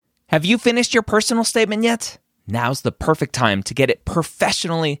Have you finished your personal statement yet? Now's the perfect time to get it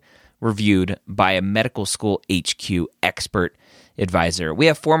professionally reviewed by a medical school HQ expert advisor. We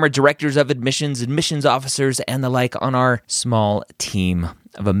have former directors of admissions, admissions officers, and the like on our small team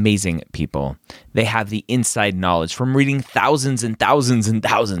of amazing people. They have the inside knowledge from reading thousands and thousands and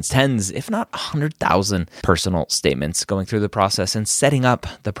thousands, tens, if not 100,000 personal statements, going through the process and setting up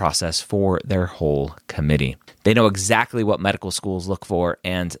the process for their whole committee. They know exactly what medical schools look for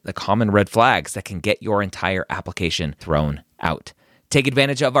and the common red flags that can get your entire application thrown out. Take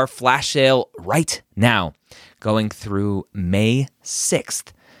advantage of our flash sale right now, going through May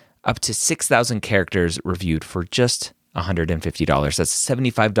 6th, up to 6,000 characters reviewed for just $150. That's a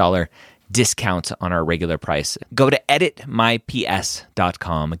 $75 discount on our regular price. Go to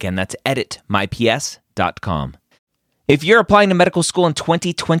editmyps.com. Again, that's editmyps.com. If you're applying to medical school in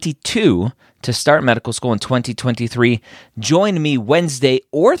 2022 to start medical school in 2023, join me Wednesday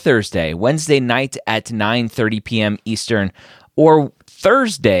or Thursday, Wednesday night at 9:30 p.m. Eastern, or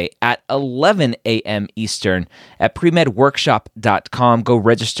Thursday at 11 a.m. Eastern at premedworkshop.com. Go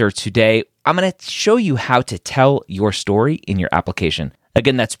register today. I'm going to show you how to tell your story in your application.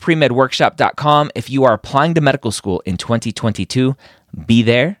 Again, that's premedworkshop.com. If you are applying to medical school in 2022, be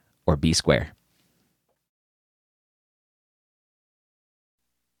there or be square.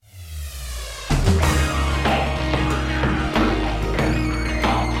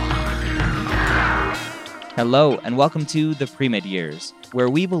 Hello, and welcome to the Premed Years, where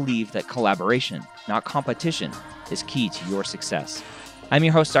we believe that collaboration, not competition, is key to your success. I'm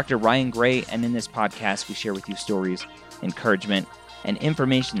your host, Dr. Ryan Gray, and in this podcast, we share with you stories, encouragement, and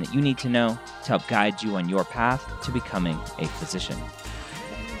information that you need to know to help guide you on your path to becoming a physician.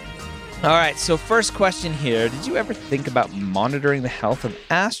 All right, so first question here. Did you ever think about monitoring the health of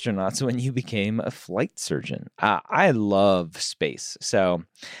astronauts when you became a flight surgeon? I love space. So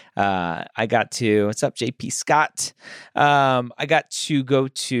I got to, what's up, JP Scott? I got to go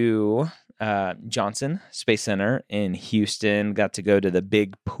to Johnson Space Center in Houston, got to go to the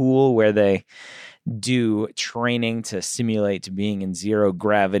big pool where they do training to simulate being in zero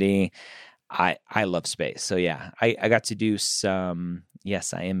gravity. I love space. So yeah, I got to do some...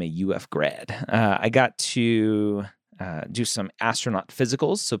 Yes, I am a UF grad. I got to do some astronaut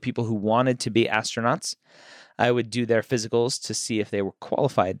physicals. So people who wanted to be astronauts, I would do their physicals to see if they were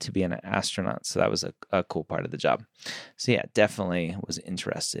qualified to be an astronaut. So that was a cool part of the job. So yeah, definitely was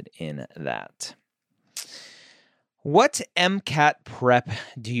interested in that. What MCAT prep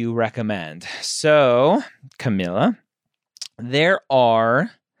do you recommend? So, Camilla, there are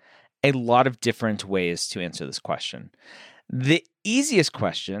a lot of different ways to answer this question. The easiest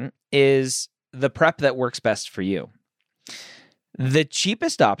question is the prep that works best for you. The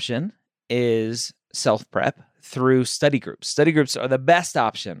cheapest option is self-prep through study groups. Study groups are the best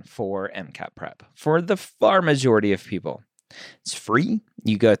option for MCAT prep for the far majority of people. It's free.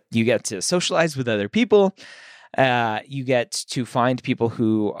 You get to socialize with other people. You get to find people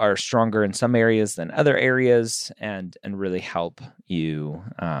who are stronger in some areas than other areas, and really help you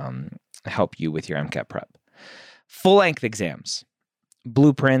with your MCAT prep. Full-length exams,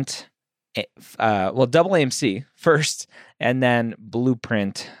 Blueprint, double AMC first, and then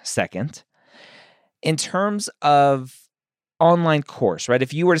Blueprint second. In terms of online course, right?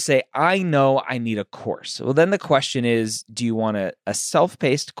 If you were to say, I know I need a course, well, then the question is, do you want a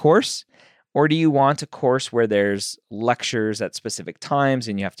self-paced course, or do you want a course where there's lectures at specific times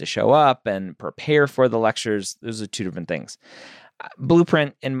and you have to show up and prepare for the lectures? Those are two different things.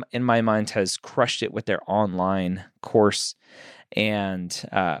 Blueprint, in my mind, has crushed it with their online course, and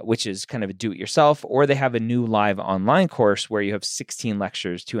which is kind of a do-it-yourself, or they have a new live online course where you have 16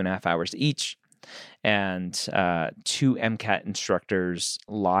 lectures, 2.5 hours each, and 2 MCAT instructors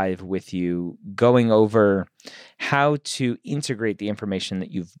live with you going over how to integrate the information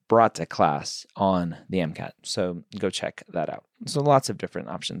that you've brought to class on the MCAT. So go check that out. So lots of different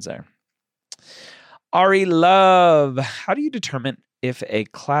options there. Ari Love, how do you determine if a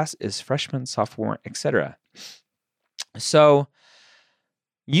class is freshman, sophomore, etc.? So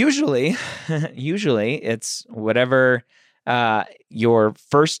usually it's whatever your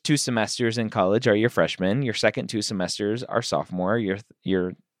first 2 semesters in college are your freshman, your second 2 semesters are sophomore, your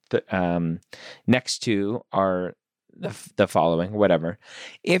next 2 are the following, whatever.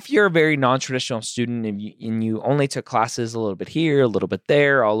 If you're a very non-traditional student and you only took classes a little bit here, a little bit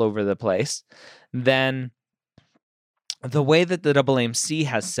there, all over the place, then the way that the AAMC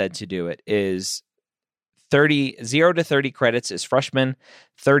has said to do it is 0 to 30 credits is freshman,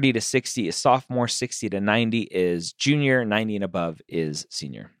 30 to 60 is sophomore, 60 to 90 is junior, 90 and above is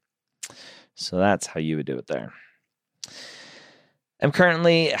senior. So that's how you would do it there. I'm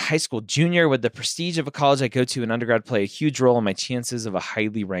currently a high school junior. Would the prestige of a college I go to in undergrad play a huge role in my chances of a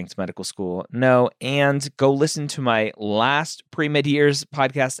highly ranked medical school? No. And go listen to my last Premed Years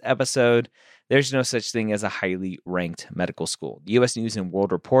podcast episode. There's no such thing as a highly ranked medical school. U.S. News and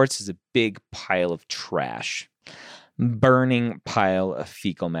World Reports is a big pile of trash. Burning pile of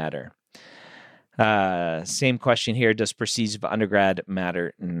fecal matter. Same question here. Does prestige of undergrad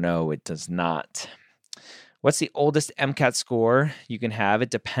matter? No, it does not. What's the oldest MCAT score you can have? It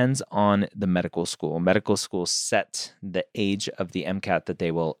depends on the medical school. Medical schools set the age of the MCAT that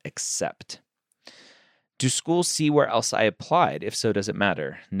they will accept. Do schools see where else I applied? If so, does it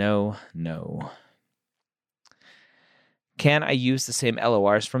matter? No. Can I use the same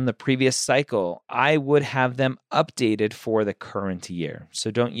LORs from the previous cycle? I would have them updated for the current year. So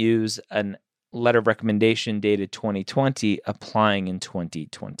don't use a letter of recommendation dated 2020 applying in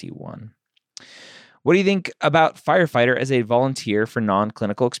 2021. What do you think about firefighter as a volunteer for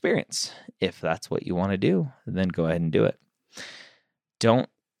non-clinical experience? If that's what you want to do, then go ahead and do it. Don't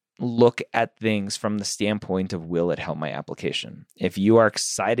look at things from the standpoint of, will it help my application? If you are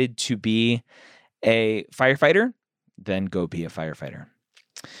excited to be a firefighter, then go be a firefighter.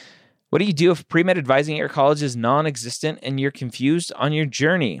 What do you do if pre-med advising at your college is non-existent and you're confused on your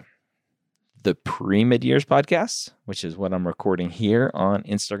journey? The Premed Years podcast, which is what I'm recording here on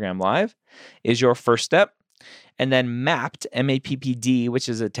Instagram Live, is your first step. And then Mapped, MAPPD, which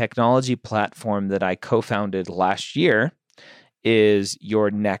is a technology platform that I co-founded last year, is your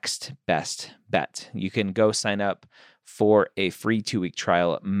next best bet. You can go sign up for a free 2-week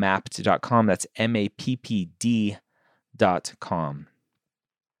trial at mapped.com. That's MAPPD.com.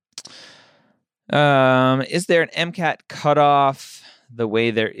 Is there an MCAT cutoff the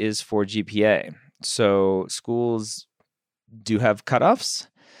way there is for GPA? So schools do have cutoffs.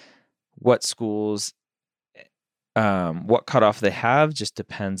 What schools, what cutoff they have just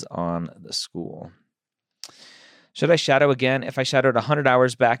depends on the school. Should I shadow again? If I shadowed 100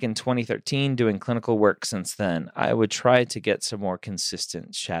 hours back in 2013, doing clinical work since then, I would try to get some more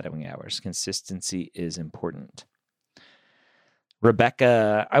consistent shadowing hours. Consistency is important.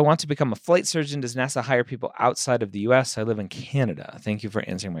 Rebecca, I want to become a flight surgeon. Does NASA hire people outside of the U.S.? I live in Canada. Thank you for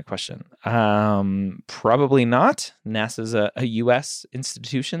answering my question. Probably not. NASA's a U.S.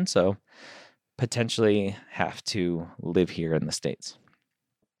 institution, so potentially have to live here in the States.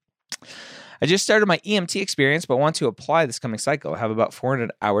 I just started my EMT experience, but want to apply this coming cycle. I have about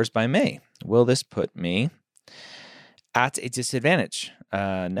 400 hours by May. Will this put me at a disadvantage?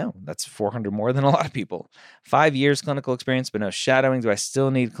 No, that's 400 more than a lot of people. 5 years clinical experience, but no shadowing. Do I still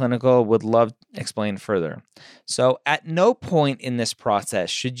need clinical? Would love to explain further. So at no point in this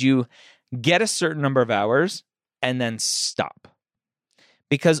process should you get a certain number of hours and then stop.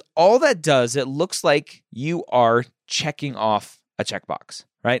 Because all that does, it looks like you are checking off a checkbox,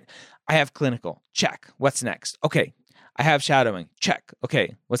 right? I have clinical. Check. What's next? Okay. I have shadowing. Check.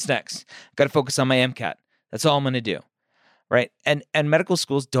 Okay. What's next? Got to focus on my MCAT. That's all I'm going to do. Right. And medical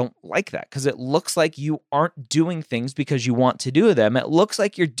schools don't like that because it looks like you aren't doing things because you want to do them. It looks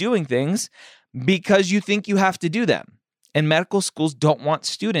like you're doing things because you think you have to do them. And medical schools don't want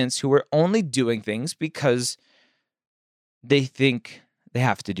students who are only doing things because they think they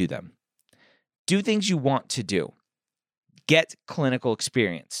have to do them. Do things you want to do. Get clinical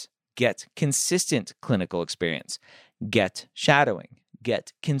experience. Get consistent clinical experience. Get shadowing.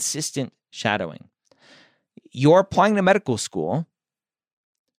 Get consistent shadowing. You're applying to medical school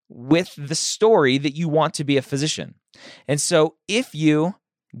with the story that you want to be a physician. And so if you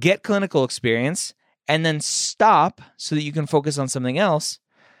get clinical experience and then stop so that you can focus on something else,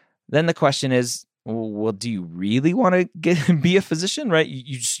 then the question is, well, do you really want to be a physician, right?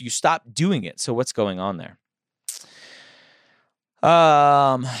 You stop doing it. So what's going on there?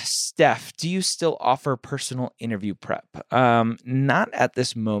 Steph, do you still offer personal interview prep? Not at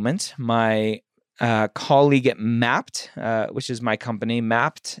this moment. My colleague at Mapped, which is my company,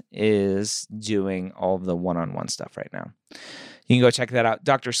 Mapped is doing all of the one-on-one stuff right now. You can go check that out.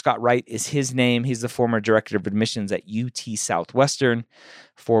 Dr. Scott Wright is his name. He's the former director of admissions at UT Southwestern,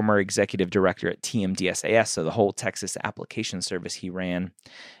 former executive director at TMDSAS, so the whole Texas application service he ran.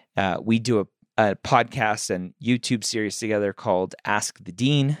 We do a podcast and YouTube series together called Ask the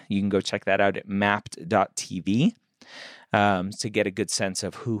Dean. You can go check that out at mapped.tv to get a good sense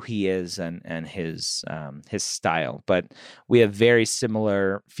of who he is and his style. But we have very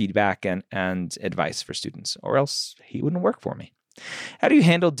similar feedback and advice for students, or else he wouldn't work for me. How do you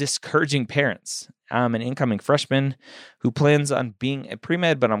handle discouraging parents? I'm an incoming freshman who plans on being a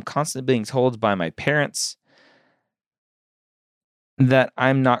pre-med, but I'm constantly being told by my parents that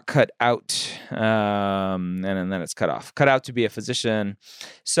I'm not cut out, and then it's cut off. Cut out to be a physician.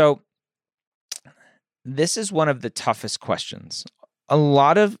 So this is one of the toughest questions. A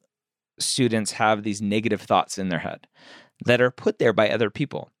lot of students have these negative thoughts in their head that are put there by other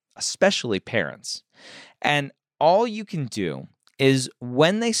people, especially parents. And all you can do is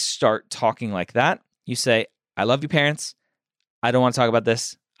when they start talking like that, you say, I love you, parents. I don't want to talk about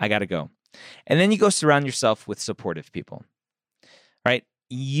this. I got to go. And then you go surround yourself with supportive people, right?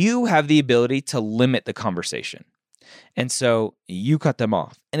 You have the ability to limit the conversation. And so you cut them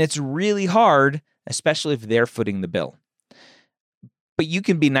off. And it's really hard, especially if they're footing the bill. But you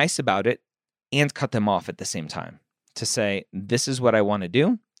can be nice about it and cut them off at the same time to say, this is what I want to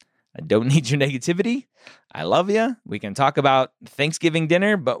do. I don't need your negativity. I love you. We can talk about Thanksgiving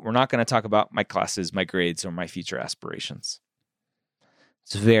dinner, but we're not going to talk about my classes, my grades, or my future aspirations.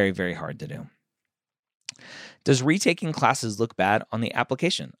 It's very, very hard to do. Does retaking classes look bad on the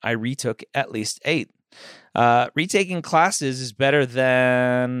application? I retook at least 8. Retaking classes is better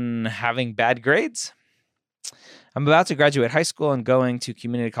than having bad grades. I'm about to graduate high school and going to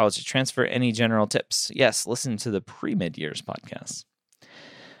community college to transfer. Any general tips? Yes, listen to the Premed Years podcast.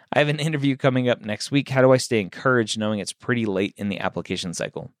 I have an interview coming up next week. How do I stay encouraged knowing it's pretty late in the application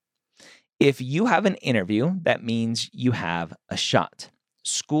cycle? If you have an interview, that means you have a shot.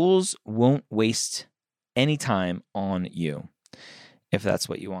 Schools won't waste any time on you if that's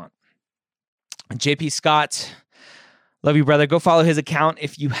what you want. JP Scott, love you, brother. Go follow his account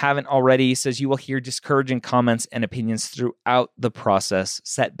if you haven't already. He says you will hear discouraging comments and opinions throughout the process.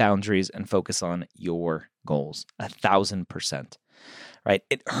 Set boundaries and focus on your goals. 1,000%. Right?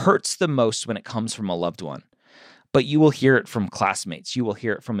 It hurts the most when it comes from a loved one, but you will hear it from classmates. You will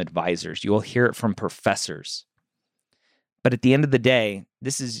hear it from advisors. You will hear it from professors. But at the end of the day,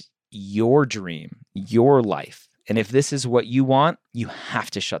 this is your dream, your life. And if this is what you want, you have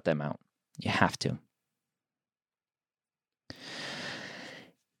to shut them out. You have to.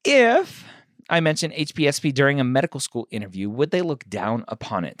 If I mention HPSP during a medical school interview, would they look down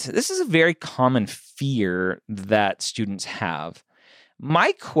upon it? This is a very common fear that students have.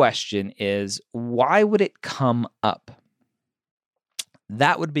 My question is, why would it come up?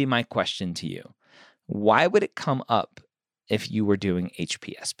 That would be my question to you. Why would it come up if you were doing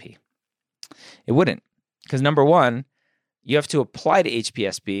HPSP? It wouldn't, because number one, you have to apply to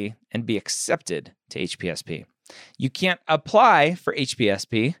HPSP and be accepted to HPSP. You can't apply for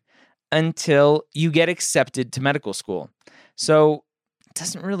HPSP until you get accepted to medical school. So it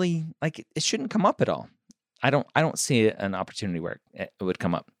doesn't really, it shouldn't come up at all. I don't see an opportunity where it would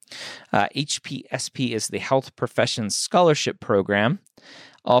come up. HPSP is the Health Professions Scholarship Program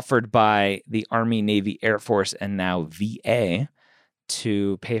offered by the Army, Navy, Air Force, and now VA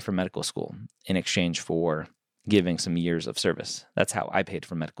to pay for medical school in exchange for giving some years of service. That's how I paid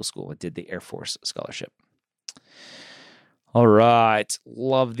for medical school. I did the Air Force scholarship. All right.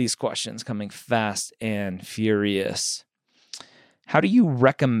 Love these questions coming fast and furious. How do you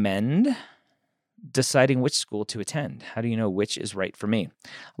recommend deciding which school to attend? How do you know which is right for me?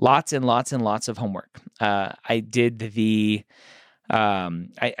 Lots and lots and lots of homework. I did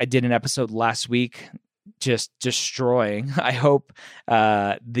I did an episode last week just destroying, I hope,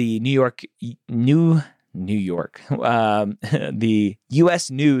 the the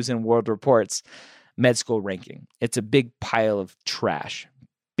U.S. News and World Report's med school ranking. It's a big pile of trash,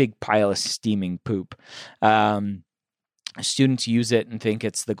 big pile of steaming poop. Students use it and think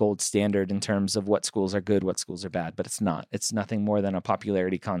it's the gold standard in terms of what schools are good, what schools are bad, but it's not. It's nothing more than a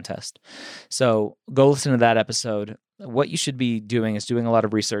popularity contest. So go listen to that episode. What you should be doing is doing a lot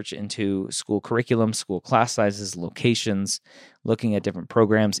of research into school curriculum, school class sizes, locations, looking at different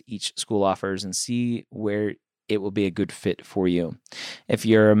programs each school offers, and see where it will be a good fit for you. If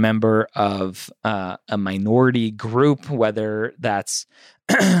you're a member of a minority group, whether that's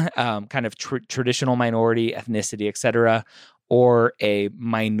kind of traditional minority, ethnicity, etc., or a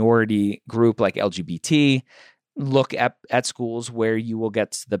minority group like LGBT, look at schools where you will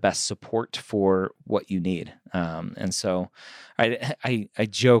get the best support for what you need. And so I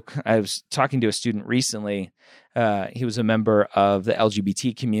joke, I was talking to a student recently. He was a member of the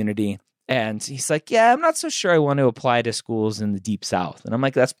LGBT community. And he's like, yeah, I'm not so sure I want to apply to schools in the Deep South. And I'm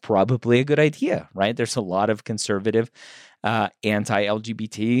like, that's probably a good idea, right? There's a lot of conservative,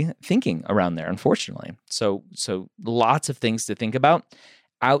 anti-LGBT thinking around there, unfortunately. So lots of things to think about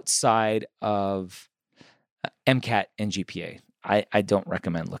outside of MCAT and GPA. I don't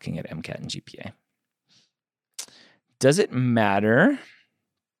recommend looking at MCAT and GPA. Does it matter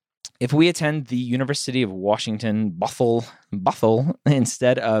if we attend the University of Washington, Bothell,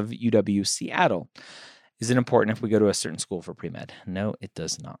 instead of UW Seattle? Is it important if we go to a certain school for pre-med? No, it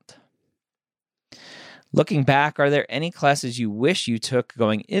does not. Looking back, are there any classes you wish you took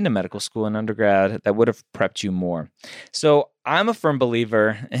going into medical school and undergrad that would have prepped you more? So I'm a firm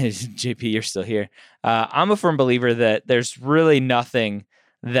believer, JP, you're still here. I'm a firm believer that there's really nothing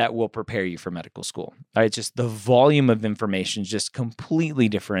that will prepare you for medical school. Right? Just the volume of information is just completely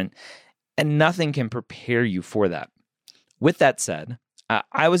different, and nothing can prepare you for that. With that said,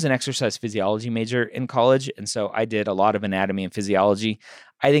 I was an exercise physiology major in college, and so I did a lot of anatomy and physiology.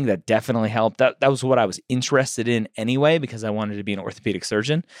 I think that definitely helped. That was what I was interested in anyway, because I wanted to be an orthopedic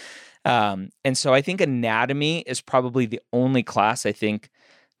surgeon. And so I think anatomy is probably the only class I think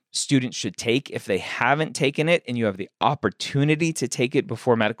students should take if they haven't taken it and you have the opportunity to take it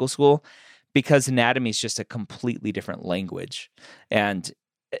before medical school, because anatomy is just a completely different language. And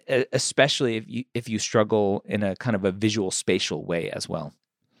especially if you struggle in a kind of a visual spatial way as well.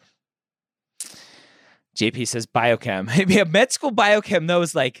 JP says biochem. Yeah, med school biochem though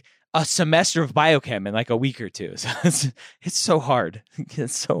is like a semester of biochem in like a week or two. So it's so hard.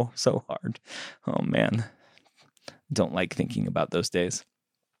 It's so hard. Oh man. Don't like thinking about those days.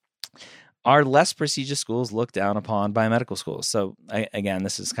 Are less prestigious schools looked down upon by medical schools? So again,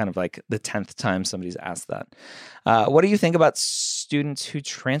 this is kind of like the 10th time somebody's asked that. What do you think about students who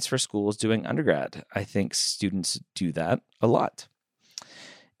transfer schools doing undergrad? I think students do that a lot.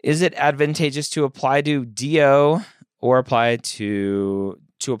 Is it advantageous to apply to DO or apply to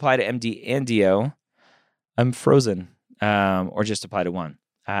MD and DO? I'm frozen. Or just apply to one.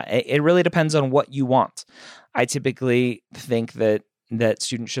 It really depends on what you want. I typically think that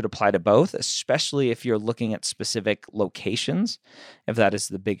students should apply to both, especially if you're looking at specific locations. If that is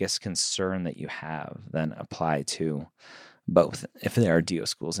the biggest concern that you have, then apply to both if there are DO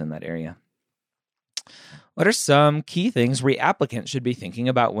schools in that area. What are some key things reapplicants should be thinking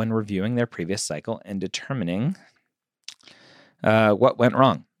about when reviewing their previous cycle and determining what went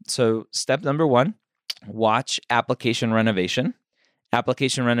wrong? So step number 1, watch Application Renovation.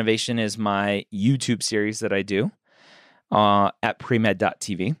 Application Renovation is my YouTube series that I do at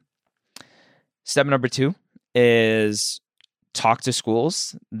premed.tv. Step number 2 is talk to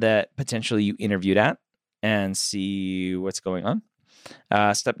schools that potentially you interviewed at and see what's going on.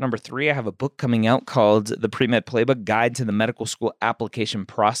 Step number 3, I have a book coming out called The Premed Playbook Guide to the Medical School Application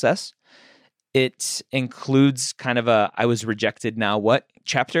Process. It includes kind of a I was rejected, now what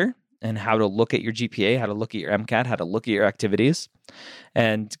chapter, and how to look at your GPA, how to look at your MCAT, how to look at your activities,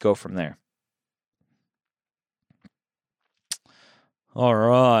 and go from there. All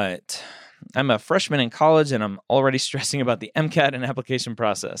right. I'm a freshman in college and I'm already stressing about the MCAT and application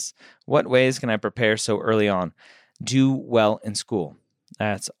process. What ways can I prepare so early on? Do well in school.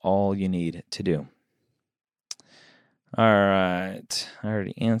 That's all you need to do. All right. I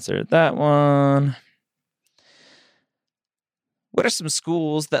already answered that one. What are some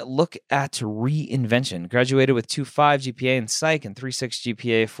schools that look at reinvention? Graduated with 2.5 GPA in psych and 3.6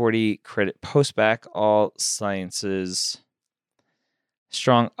 GPA, 40 credit postbac, all sciences.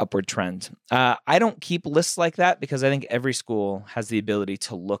 Strong upward trend. I don't keep lists like that because I think every school has the ability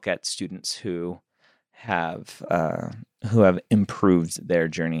to look at students who have improved their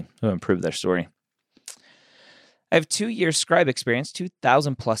journey, who improved their story. I have 2 years scribe experience,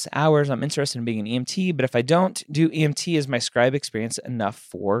 2,000 plus hours. I'm interested in being an EMT, but if I don't do EMT, is my scribe experience enough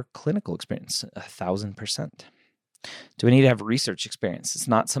for clinical experience? 1,000%. Do I need to have research experience? It's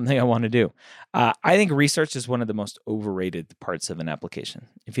not something I want to do. I think research is one of the most overrated parts of an application.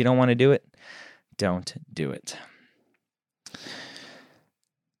 If you don't want to do it, don't do it.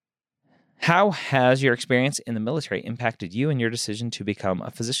 How has your experience in the military impacted you and your decision to become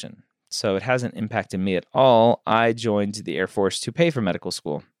a physician? So it hasn't impacted me at all. I joined the Air Force to pay for medical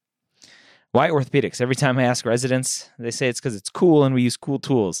school. Why orthopedics? Every time I ask residents, they say it's because it's cool and we use cool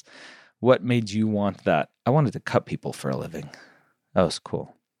tools. What made you want that? I wanted to cut people for a living. That was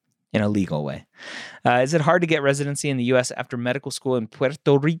cool. In a legal way. Is it hard to get residency in the U.S. after medical school in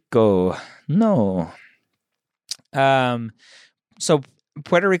Puerto Rico? No. So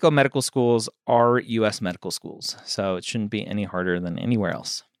Puerto Rico medical schools are U.S. medical schools, so it shouldn't be any harder than anywhere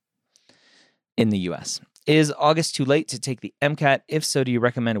else in the U.S. Is August too late to take the MCAT? If so, do you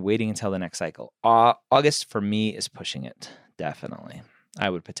recommend waiting until the next cycle? August for me is pushing it, definitely. I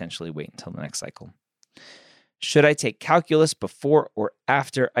would potentially wait until the next cycle. Should I take calculus before or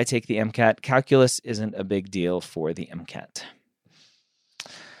after I take the MCAT? Calculus isn't a big deal for the MCAT.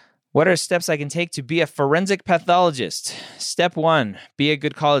 What are steps I can take to be a forensic pathologist? Step 1, be a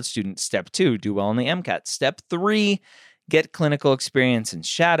good college student. Step 2, do well in the MCAT. Step 3, get clinical experience and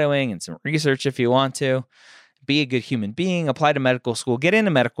shadowing and some research if you want to. be a good human being, apply to medical school, get into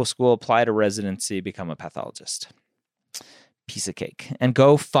medical school, apply to residency, become a pathologist. Piece of cake. And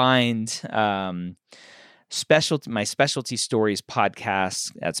go find my Specialty Stories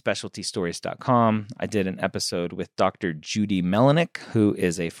podcast at specialtystories.com. I did an episode with Dr. Judy Melanik, who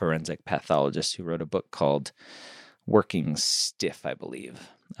is a forensic pathologist who wrote a book called Working Stiff, I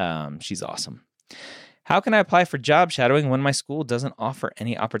believe. She's awesome. How can I apply for job shadowing when my school doesn't offer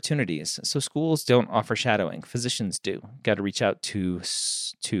any opportunities? So schools don't offer shadowing. Physicians do. Got to reach out to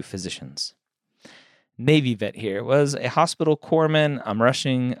physicians. Navy vet here. Was a hospital corpsman.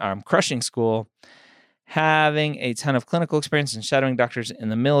 I'm crushing school. Having a ton of clinical experience and shadowing doctors in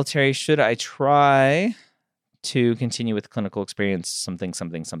the military. Should I try to continue with clinical experience? Something.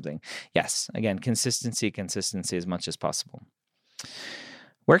 Yes. Again, consistency as much as possible.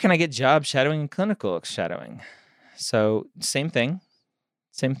 Where can I get job shadowing and clinical shadowing? So same thing.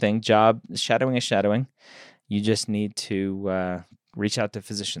 Job shadowing is shadowing. You just need to reach out to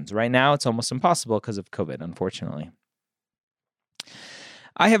physicians. Right now, it's almost impossible because of COVID, unfortunately.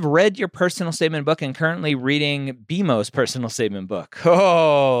 I have read your personal statement book and currently reading BMO's personal statement book.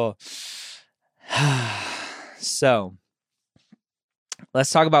 Oh, so let's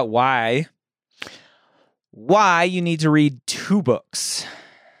talk about why you need to read 2 books.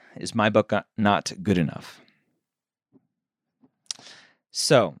 Is my book not good enough?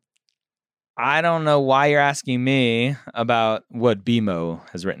 So, I don't know why you're asking me about what BMO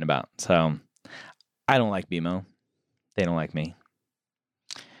has written about. So, I don't like BMO. They don't like me.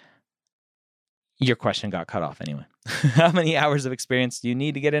 Your question got cut off anyway. How many hours of experience do you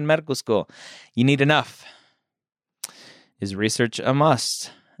need to get in medical school? You need enough. Is research a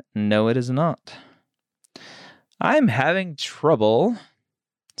must? No, it is not. I'm having trouble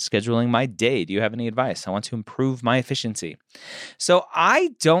scheduling my day. Do you have any advice? I want to improve my efficiency. So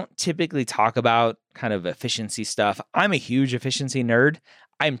I don't typically talk about kind of efficiency stuff. I'm a huge efficiency nerd.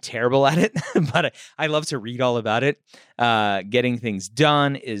 I'm terrible at it, but I love to read all about it. Getting Things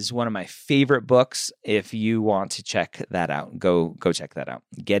Done is one of my favorite books. If you want to check that out, go check that out.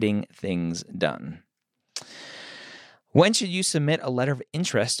 Getting Things Done. When should you submit a letter of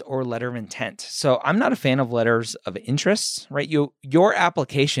interest or letter of intent? So I'm not a fan of letters of interest, right? Your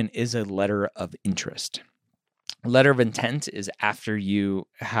application is a letter of interest. Letter of intent is after you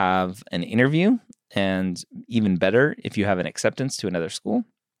have an interview, and even better, if you have an acceptance to another school.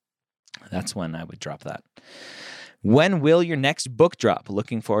 That's when I would drop that. When will your next book drop?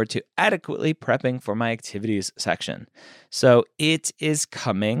 Looking forward to adequately prepping for my activities section. So it is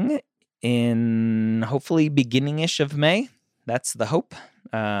coming in hopefully beginning-ish of May. That's the hope.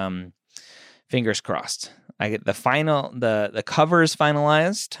 Fingers crossed. I get the cover is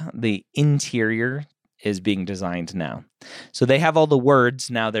finalized. The interior is being designed now. So they have all the words.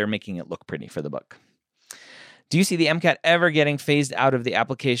 Now they're making it look pretty for the book. Do you see the MCAT ever getting phased out of the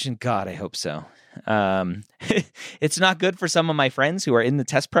application? God, I hope so. It's not good for some of my friends who are in the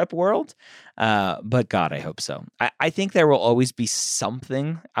test prep world, but God, I hope so. I think there will always be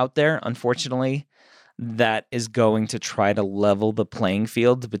something out there, unfortunately, that is going to try to level the playing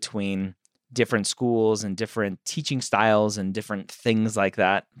field between different schools and different teaching styles and different things like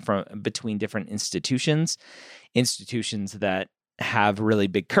that between different institutions that have really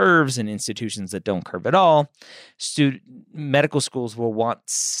big curves and institutions that don't curve at all. Medical schools will want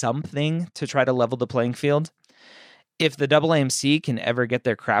something to try to level the playing field. If the AAMC can ever get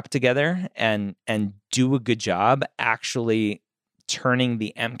their crap together and do a good job actually turning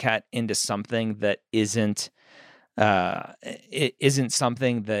the MCAT into something that isn't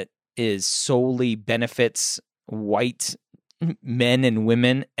something that is solely benefits white men and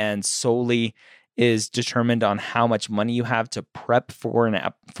women and solely is determined on how much money you have to prep for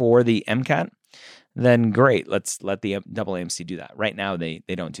the MCAT, then great. Let's let the AAMC do that. Right now, they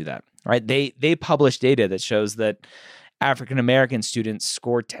don't do that. Right? They publish data that shows that African American students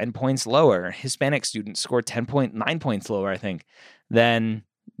score 10 points lower. Hispanic students score 10.9 points lower, I think, than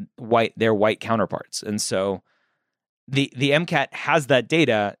their white counterparts. And so the MCAT has that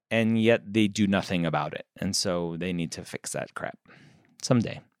data, and yet they do nothing about it. And so they need to fix that crap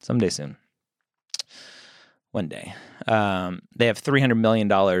someday soon. One day. They have $300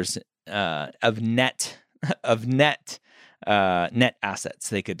 million of net assets.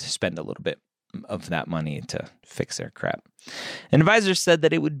 They could spend a little bit of that money to fix their crap. An advisor said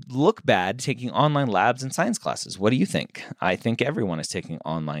that it would look bad taking online labs and science classes. What do you think? I think everyone is taking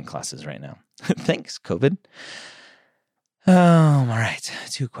online classes right now. Thanks, COVID. All right.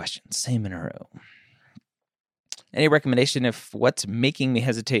 2 questions, same in a row. Any recommendation if what's making me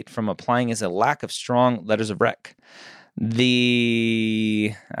hesitate from applying is a lack of strong letters of rec?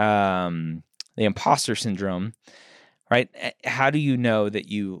 The the imposter syndrome, right? How do you know that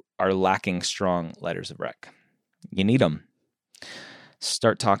you are lacking strong letters of rec? You need them.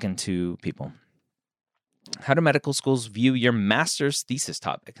 Start talking to people. How do medical schools view your master's thesis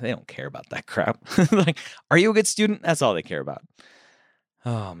topic? They don't care about that crap. Like, are you a good student? That's all they care about.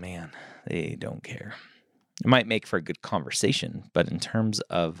 Oh, man, they don't care. It might make for a good conversation, but in terms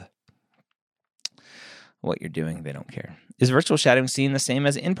of what you're doing, they don't care. Is virtual shadowing seen the same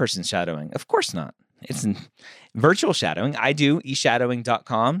as in-person shadowing? Of course not. It's virtual shadowing. I do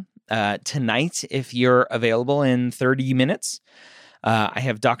eshadowing.com. Tonight, if you're available in 30 minutes, I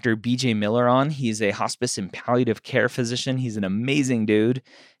have Dr. BJ Miller on. He's a hospice and palliative care physician. He's an amazing dude.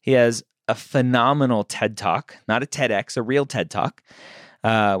 He has a phenomenal TED Talk, not a TEDx, a real TED Talk,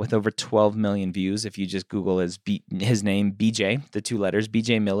 with over 12 million views. If you just Google his name, BJ, the two letters,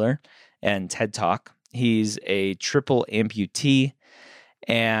 BJ Miller, and TED Talk. He's a triple amputee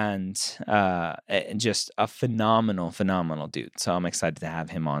and just a phenomenal dude. So I'm excited to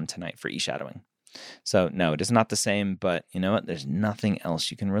have him on tonight for e-shadowing. So no, it is not the same, but you know what? There's nothing else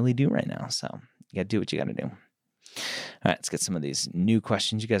you can really do right now. So you got to do what you got to do. All right, let's get some of these new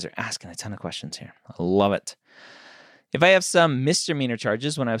questions. You guys are asking a ton of questions here. I love it. If I have some misdemeanor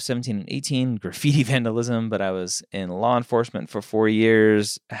charges when I was 17 and 18, graffiti vandalism, but I was in law enforcement for 4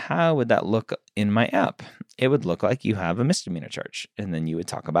 years, how would that look in my app? It would look like you have a misdemeanor charge, and then you would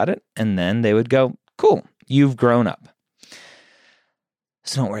talk about it, and then they would go, cool, you've grown up.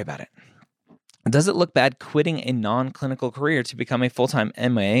 So don't worry about it. Does it look bad quitting a non-clinical career to become a full-time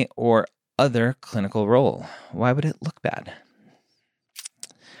MA or other clinical role? Why would it look bad?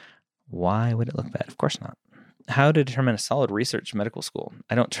 Why would it look bad? Of course not. How to determine a solid research medical school?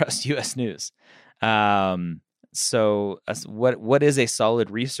 I don't trust U.S. News. So what is a solid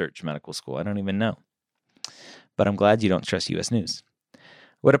research medical school? I don't even know. But I'm glad you don't trust U.S. News.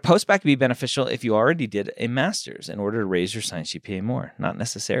 Would a postbac be beneficial if you already did a master's in order to raise your science GPA more? Not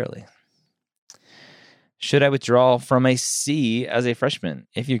necessarily. Should I withdraw from a C as a freshman?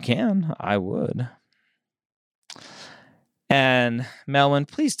 If you can, I would. And Melvin,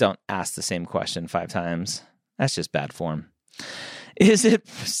 please don't ask the same question 5 times. That's just bad form. Is it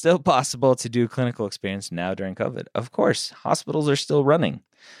still possible to do clinical experience now during COVID? Of course. Hospitals are still running.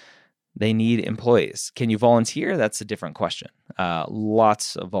 They need employees. Can you volunteer? That's a different question.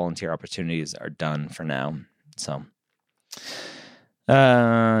 Lots of volunteer opportunities are done for now. So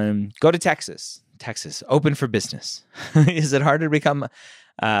go to Texas. Texas, open for business. Is it harder to become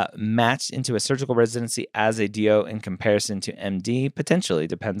matched into a surgical residency as a DO in comparison to MD? Potentially.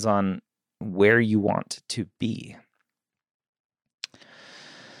 Depends on where you want to be.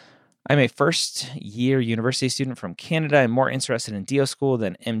 I'm a first-year university student from Canada. I'm more interested in DO school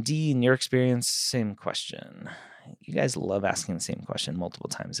than MD. In your experience, same question. You guys love asking the same question multiple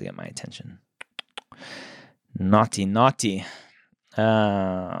times to get my attention. Naughty.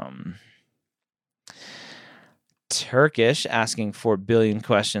 Turkish asking 4 billion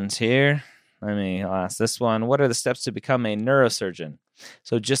questions here. I'll ask this one. What are the steps to become a neurosurgeon?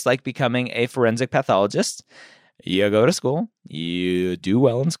 So just like becoming a forensic pathologist, you go to school, you do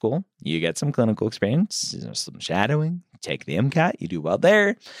well in school, you get some clinical experience, some shadowing, take the MCAT, you do well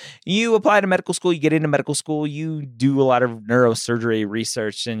there, you apply to medical school, you get into medical school, you do a lot of neurosurgery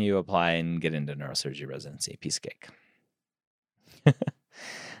research, and you apply and get into neurosurgery residency. Piece of cake.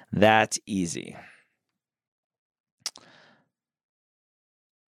 That's easy.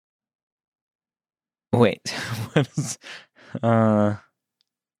 Wait, what is,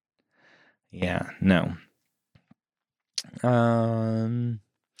 yeah, no.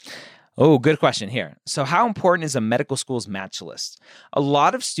 Good question here. So how important is a medical school's match list? A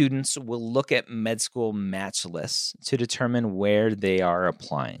lot of students will look at med school match lists to determine where they are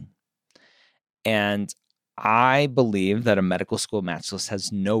applying. And I believe that a medical school match list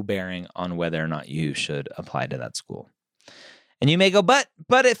has no bearing on whether or not you should apply to that school. And you may go, but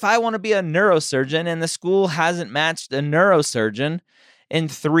if I want to be a neurosurgeon and the school hasn't matched a neurosurgeon in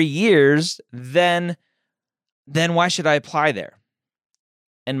 3 years, then why should I apply there?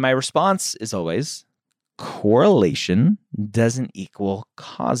 And my response is always, correlation doesn't equal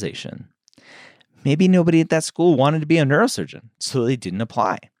causation. Maybe nobody at that school wanted to be a neurosurgeon, so they didn't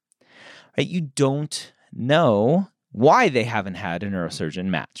apply. Right? You don't know why they haven't had a neurosurgeon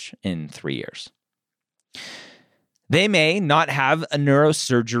match in 3 years. They may not have a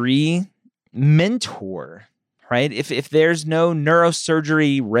neurosurgery mentor, right? If there's no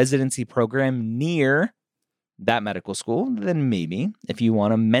neurosurgery residency program near that medical school, then maybe if you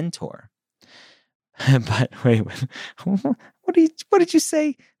want a mentor. But wait, what did you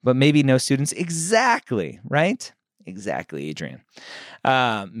say? But maybe no students. Exactly, right? Exactly, Adrian.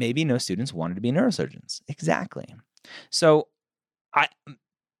 Maybe no students wanted to be neurosurgeons. Exactly. So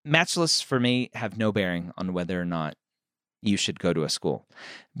match lists for me have no bearing on whether or not you should go to a school,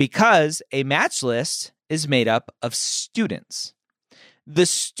 because a match list is made up of students. The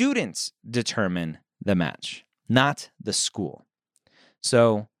students determine the match, not the school.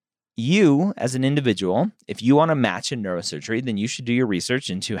 So you, as an individual, if you want to match in neurosurgery, then you should do your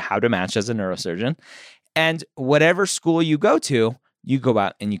research into how to match as a neurosurgeon. And whatever school you go to, you go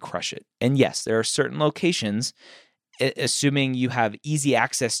out and you crush it. And yes, there are certain locations, assuming you have easy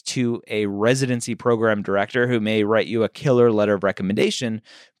access to a residency program director who may write you a killer letter of recommendation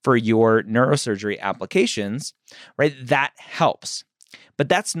for your neurosurgery applications, right? That helps. But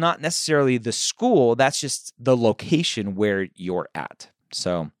that's not necessarily the school. That's just the location where you're at.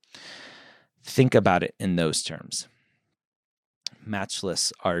 So think about it in those terms. Match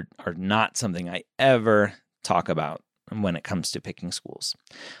lists are not something I ever talk about when it comes to picking schools.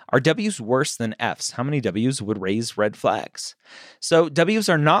 Are W's worse than F's? How many W's would raise red flags? So W's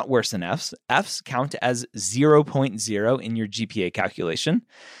are not worse than F's. F's count as 0.0 in your GPA calculation.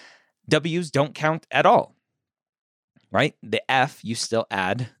 W's don't count at all, right? The F, you still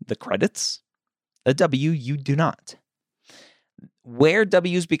add the credits. A W, you do not. Where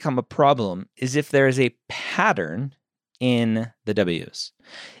W's become a problem is if there is a pattern in the W's.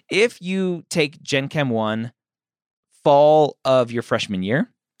 If you take Gen Chem 1 fall of your freshman year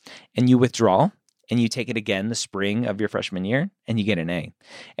and you withdraw and you take it again the spring of your freshman year and you get an A.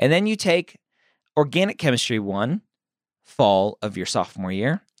 And then you take Organic Chemistry 1 fall of your sophomore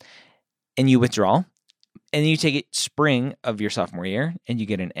year and you withdraw, and then you take it spring of your sophomore year and you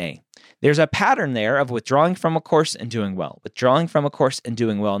get an A. There's a pattern there of withdrawing from a course and doing well, withdrawing from a course and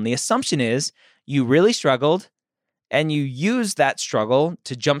doing well. And the assumption is you really struggled and you use that struggle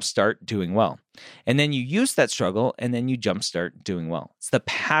to jumpstart doing well. And then you use that struggle and then you jumpstart doing well. It's the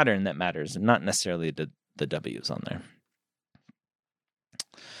pattern that matters, and not necessarily the W's on there.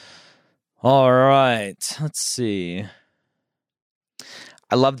 All right, let's see.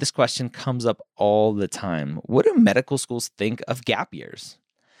 I love this question, comes up all the time. What do medical schools think of gap years?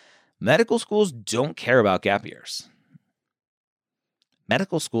 Medical schools don't care about gap years.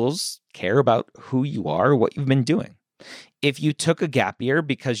 Medical schools care about who you are, what you've been doing. If you took a gap year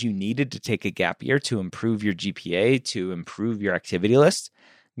because you needed to take a gap year to improve your GPA, to improve your activity list,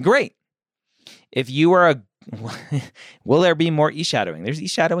 great. If you are will there be more e-shadowing? There's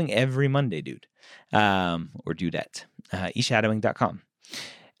e-shadowing every Monday, dude, or dudette, e-shadowing.com.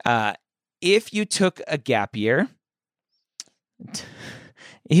 If you took a gap year,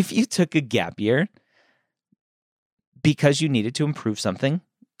 because you needed to improve something,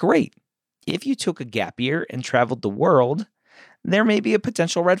 great. If you took a gap year and traveled the world, there may be a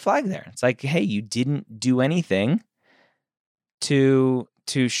potential red flag there. It's like, hey, you didn't do anything to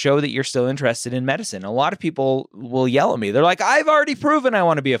show that you're still interested in medicine. A lot of people will yell at me. They're like, I've already proven I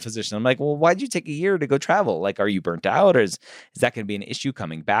want to be a physician. I'm like, well, why'd you take a year to go travel? Like, are you burnt out, or is that going to be an issue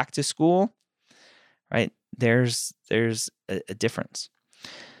coming back to school? Right? There's a difference.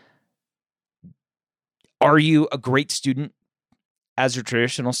 Are you a great student as a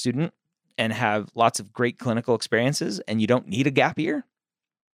traditional student and have lots of great clinical experiences and you don't need a gap year?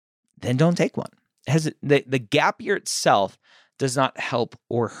 Then don't take one. The gap year itself does not help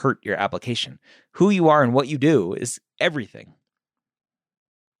or hurt your application. Who you are and what you do is everything.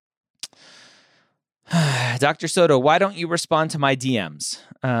 Dr. Soto, why don't you respond to my DMs?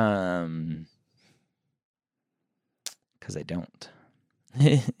 Because I don't.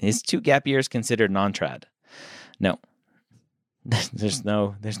 Is 2 gap years considered non-trad? No. There's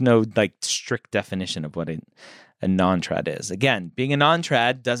no like strict definition of what a non-trad is. Again, being a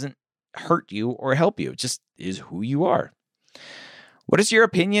non-trad doesn't hurt you or help you. It just is who you are. What is your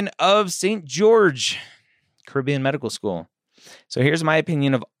opinion of St. George Caribbean Medical School? So here's my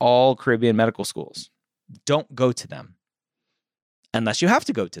opinion of all Caribbean medical schools. Don't go to them unless you have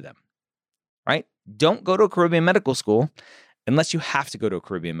to go to them, right? Don't go to a Caribbean medical school unless you have to go to a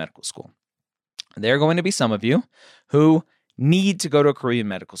Caribbean medical school. There are going to be some of you who need to go to a Caribbean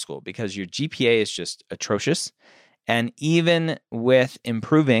medical school because your GPA is just atrocious. And even with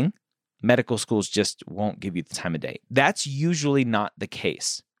improving, medical schools just won't give you the time of day. That's usually not the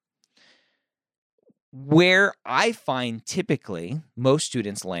case. Where I find typically most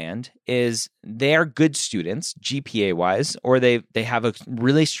students land is they're good students GPA-wise, or they have a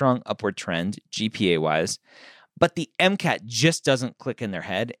really strong upward trend GPA-wise, but the MCAT just doesn't click in their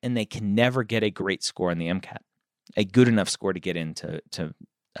head and they can never get a great score on the MCAT, a good enough score to get into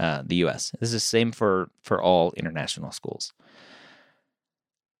the U.S. This is the same for all international schools.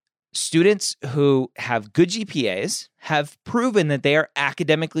 students who have good GPAs have proven that they are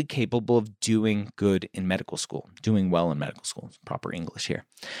academically capable of doing good in medical school, doing well in medical school. Proper English here.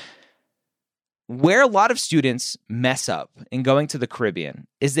 Where a lot of students mess up in going to the Caribbean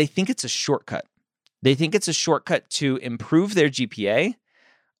is they think it's a shortcut. They think it's a shortcut to improve their GPA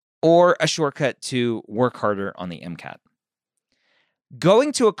or a shortcut to work harder on the MCAT.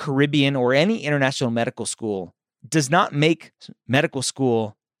 Going to a Caribbean or any international medical school does not make medical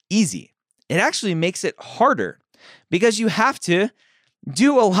school easy. It actually makes it harder because you have to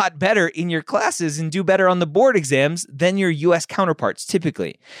do a lot better in your classes and do better on the board exams than your US counterparts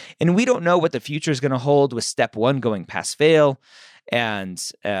typically. And we don't know what the future is going to hold with step 1 going pass fail and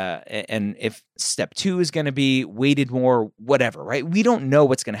if step 2 is going to be weighted more, whatever, right? We don't know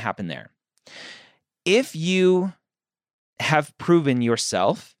what's going to happen there. If you have proven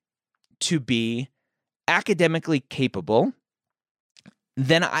yourself to be academically capable,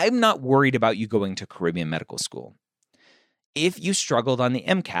 then I'm not worried about you going to Caribbean medical school. If you struggled on the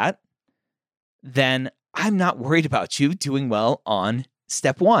MCAT, then I'm not worried about you doing well on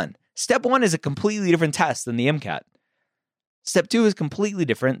step 1. Step 1 is a completely different test than the MCAT. Step 2 is completely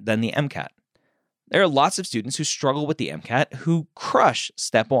different than the MCAT. There are lots of students who struggle with the MCAT who crush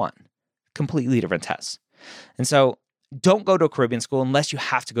step 1. Completely different tests. And so don't go to a Caribbean school unless you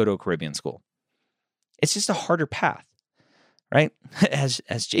have to go to a Caribbean school. It's just a harder path. Right? As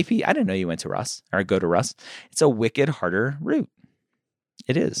JP, I didn't know you went to Russ or go to Russ. It's a wicked harder route.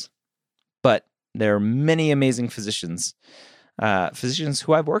 It is. But there are many amazing physicians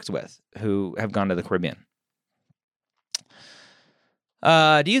who I've worked with who have gone to the Caribbean.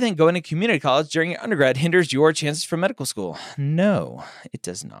 Do you think going to community college during your undergrad hinders your chances for medical school? No, it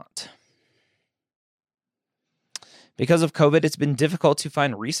does not. Because of COVID, it's been difficult to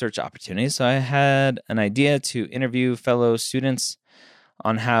find research opportunities. So I had an idea to interview fellow students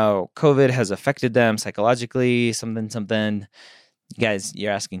on how COVID has affected them psychologically, something. Guys,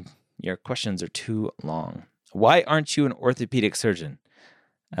 your questions are too long. Why aren't you an orthopedic surgeon?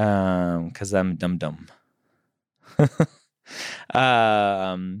 Because I'm dumb.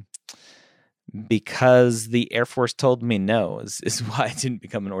 Because the Air Force told me no is why I didn't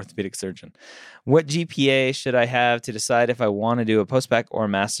become an orthopedic surgeon. What GPA should I have to decide if I want to do a postbac or a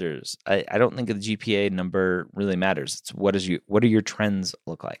master's? I don't think the GPA number really matters. It's what do your trends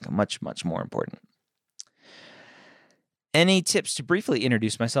look like? Much, much more important. Any tips to briefly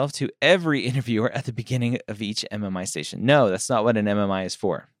introduce myself to every interviewer at the beginning of each MMI station? No, that's not what an MMI is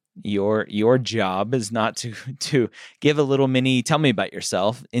for. Your job is not to give a little mini tell me about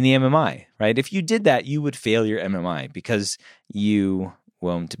yourself in the MMI, right? If you did that, you would fail your MMI because you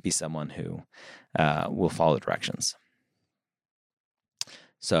won't be someone who will follow directions.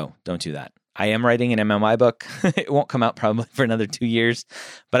 So don't do that. I am writing an MMI book. It won't come out probably for another 2 years,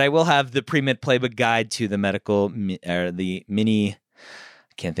 but I will have the Premed playbook guide to the medical or the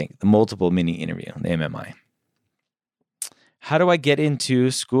multiple mini interview, the MMI. How do I get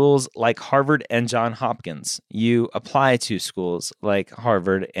into schools like Harvard and Johns Hopkins? You apply to schools like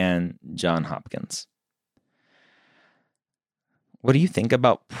Harvard and Johns Hopkins. What do you think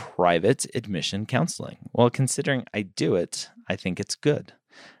about private admission counseling? Well, considering I do it, I think it's good.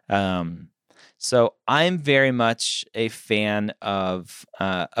 So I'm very much a fan of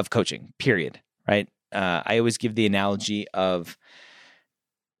coaching, period, right? I always give the analogy of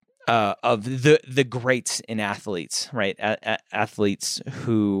the greats in athletes, right? Athletes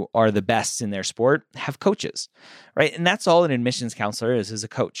who are the best in their sport have coaches, right? And that's all an admissions counselor is a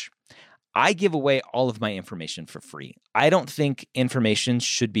coach. I give away all of my information for free. I don't think information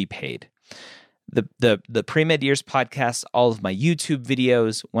should be paid. The Premed Years podcast, all of my YouTube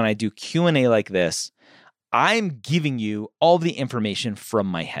videos, when I do Q&A like this, I'm giving you all the information from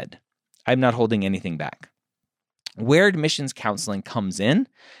my head. I'm not holding anything back. Where admissions counseling comes in,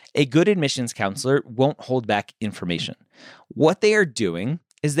 a good admissions counselor won't hold back information. What they are doing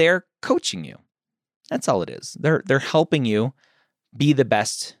is they're coaching you. That's all it is. They're helping you be the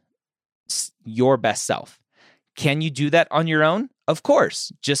best, your best self. Can you do that on your own? Of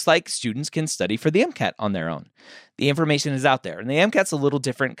course, just like students can study for the MCAT on their own. The information is out there. And the MCAT's a little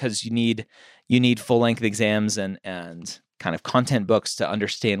different because you need full-length exams and kind of content books to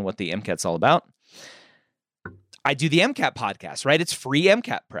understand what the MCAT's all about. I do the MCAT podcast, right? It's free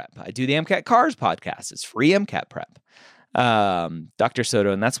MCAT prep. I do the MCAT Cars podcast. It's free MCAT prep. Dr.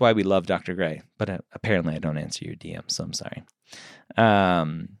 Soto, and that's why we love Dr. Gray. But apparently I don't answer your DM, so I'm sorry.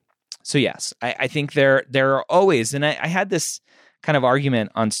 So yes, I think there are always, and I had this kind of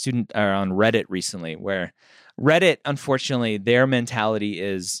argument on Reddit recently, where Reddit, unfortunately, their mentality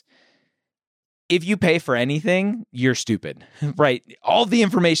is if you pay for anything, you're stupid, right? All the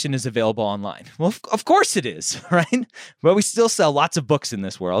information is available online. Well, of course it is, right? But we still sell lots of books in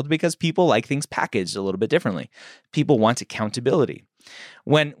this world because people like things packaged a little bit differently. People want accountability.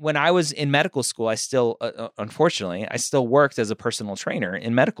 When I was in medical school, I still, unfortunately, I still worked as a personal trainer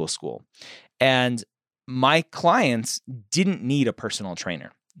in medical school. And my clients didn't need a personal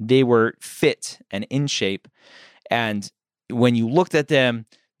trainer. They were fit and in shape. And when you looked at them,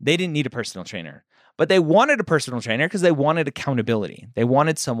 they didn't need a personal trainer, but they wanted a personal trainer because they wanted accountability. They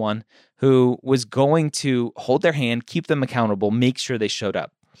wanted someone who was going to hold their hand, keep them accountable, make sure they showed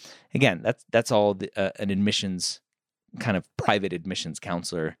up. Again, that's all an admissions, kind of private admissions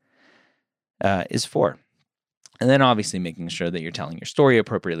counselor is for. And then obviously making sure that you're telling your story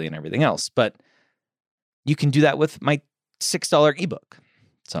appropriately and everything else. But you can do that with my $6 ebook.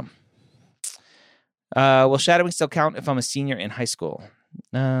 So, will shadowing still count if I'm a senior in high school?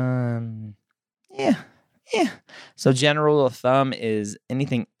 Yeah. So general rule of thumb is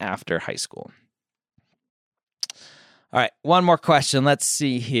anything after high school. All right, one more question. Let's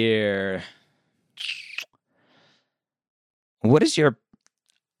see here. What is your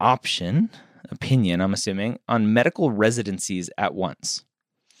opinion, I'm assuming, on medical residencies at once?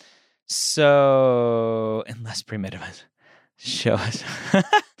 So, unless Premed show us.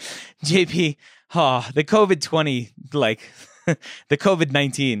 JP, the COVID-20, the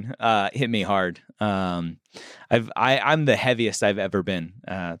COVID-19 hit me hard. I'm the heaviest I've ever been.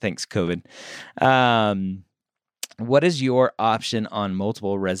 Thanks, COVID. What is your option on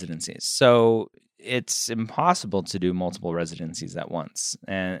multiple residencies? So it's impossible to do multiple residencies at once.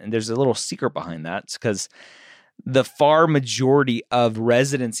 And there's a little secret behind that. It's because the far majority of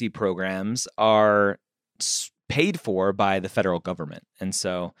residency programs are paid for by the federal government. And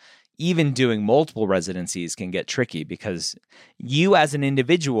so even doing multiple residencies can get tricky because you as an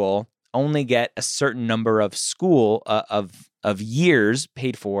individual only get a certain number of of years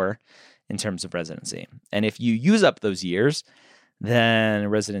paid for in terms of residency. And if you use up those years, then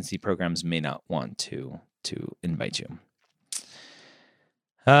residency programs may not want to invite you.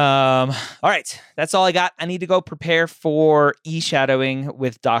 All right, that's all I got. I need to go prepare for e-shadowing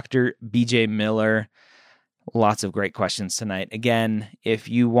with Dr. BJ Miller. Lots of great questions tonight. Again, if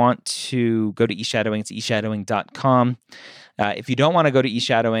you want to go to eShadowing, it's eShadowing.com. If you don't want to go to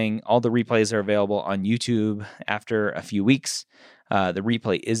eShadowing, all the replays are available on YouTube after a few weeks. The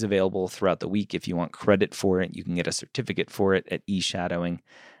replay is available throughout the week. If you want credit for it, you can get a certificate for it at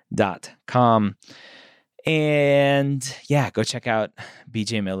eShadowing.com. And yeah, go check out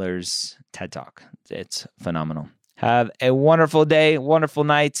BJ Miller's TED Talk. It's phenomenal. Have a wonderful day, wonderful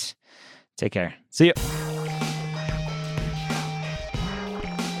night. Take care. See you.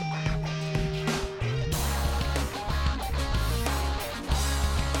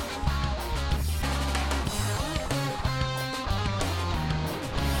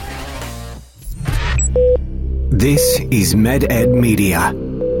 This is MedEd Media.